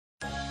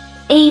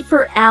A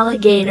for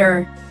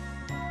alligator.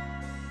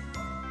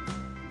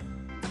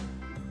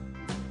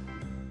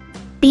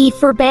 B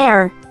for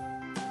bear.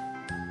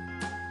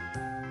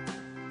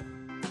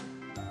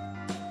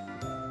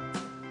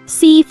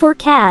 C for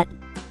cat.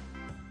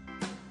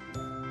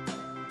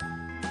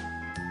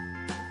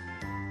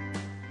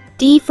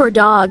 D for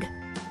dog.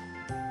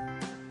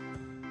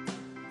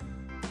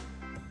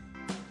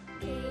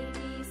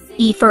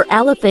 E for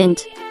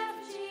elephant.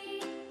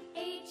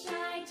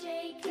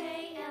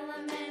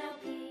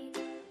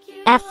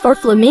 F for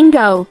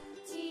flamingo.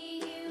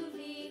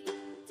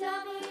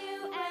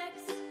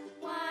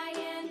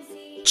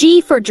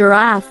 G for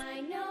giraffe.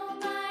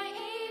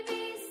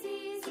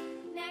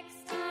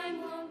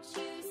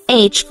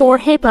 H for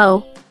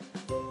hippo.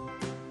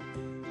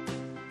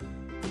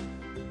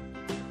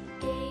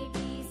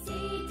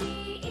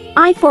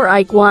 I for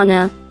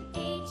iguana.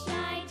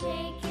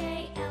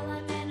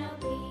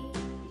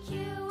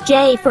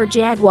 J for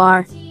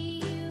jaguar.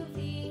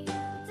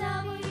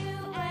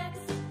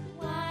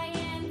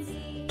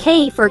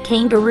 K for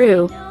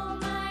kangaroo.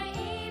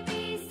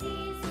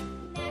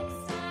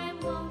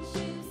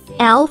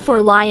 L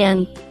for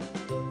lion.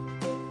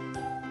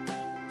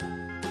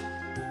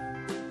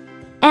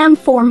 M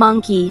for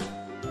monkey.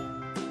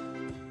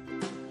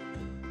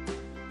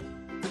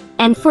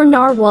 N for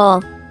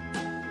narwhal.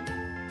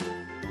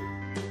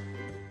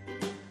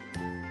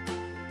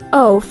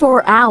 O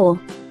for owl.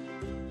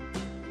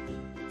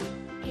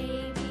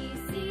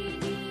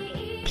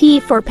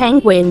 P for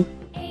penguin.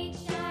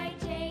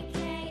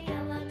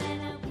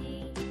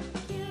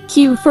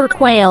 Q for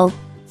quail.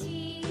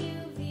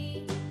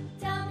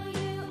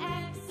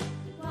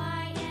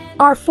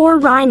 R for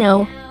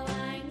rhino.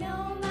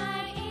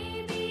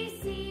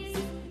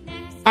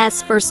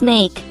 S for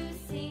snake.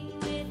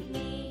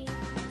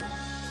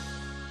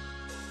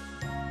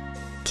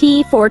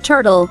 T for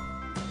turtle.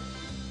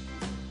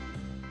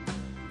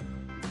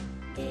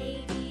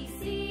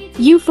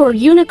 U for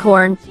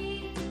unicorn.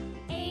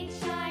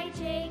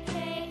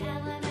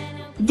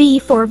 V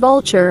for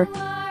vulture.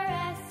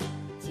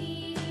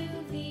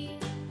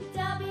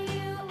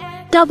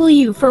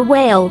 W for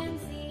whale.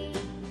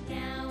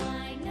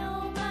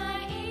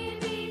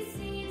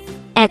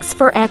 X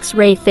for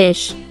X-ray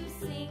fish.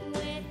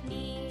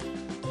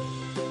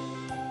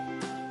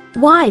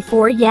 Y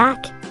for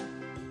yak.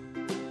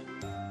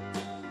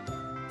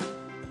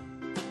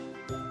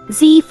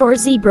 Z for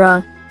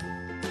zebra.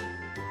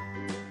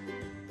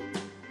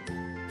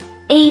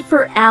 A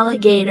for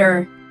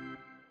alligator.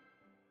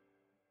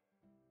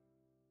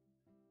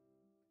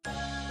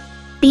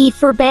 B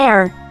for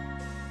bear.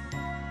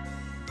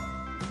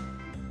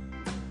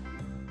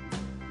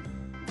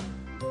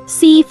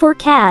 C for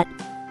cat.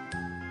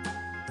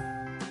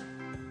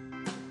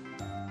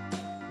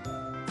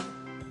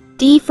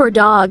 D for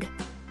dog.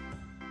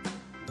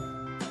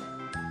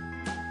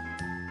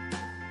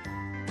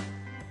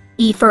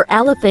 E for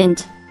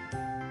elephant.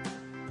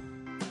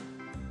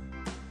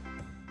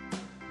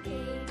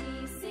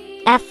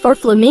 F for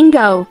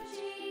flamingo.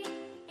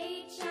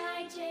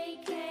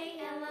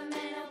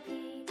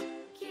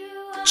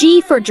 G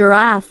for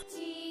giraffe.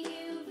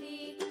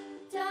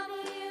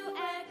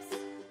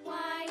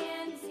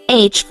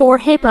 H for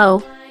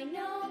hippo.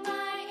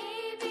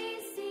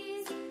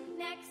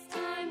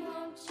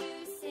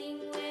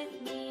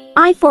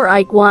 I for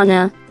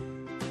iguana.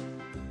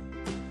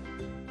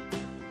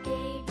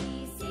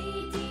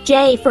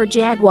 J for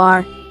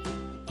jaguar.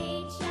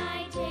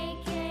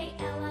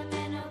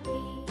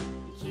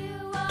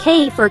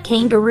 K for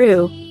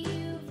kangaroo.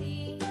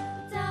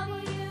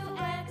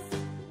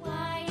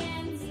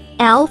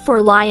 L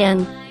for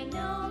lion.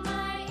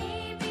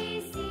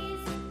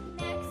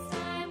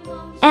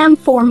 M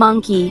for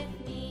monkey.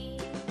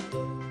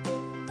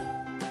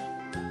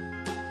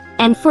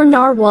 N for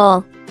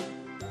narwhal.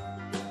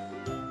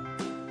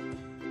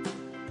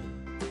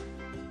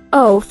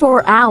 O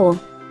for owl.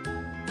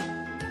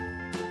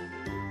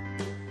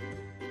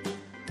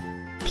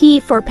 P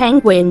for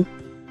penguin.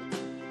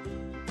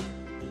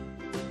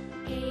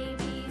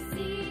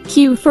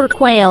 Q for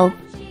quail.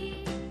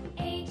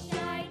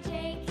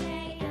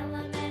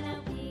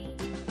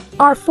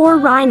 R for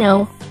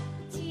rhino.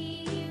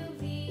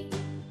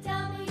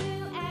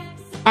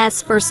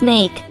 S for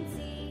snake.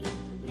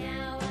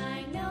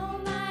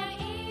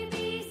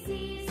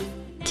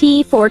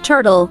 T for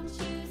turtle.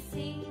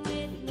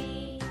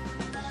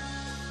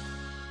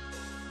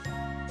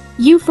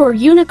 U for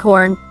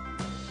unicorn.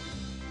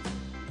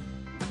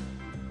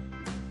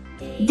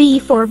 V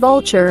for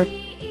vulture.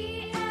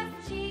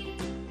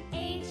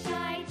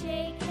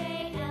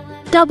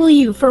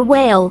 W for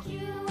whale.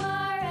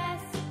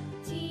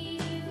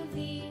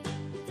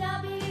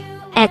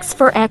 X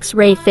for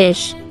X-ray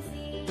fish.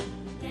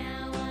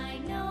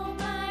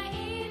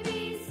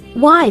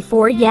 Y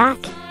for yak.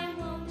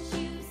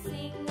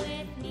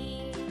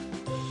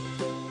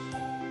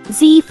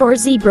 Z for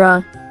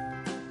zebra.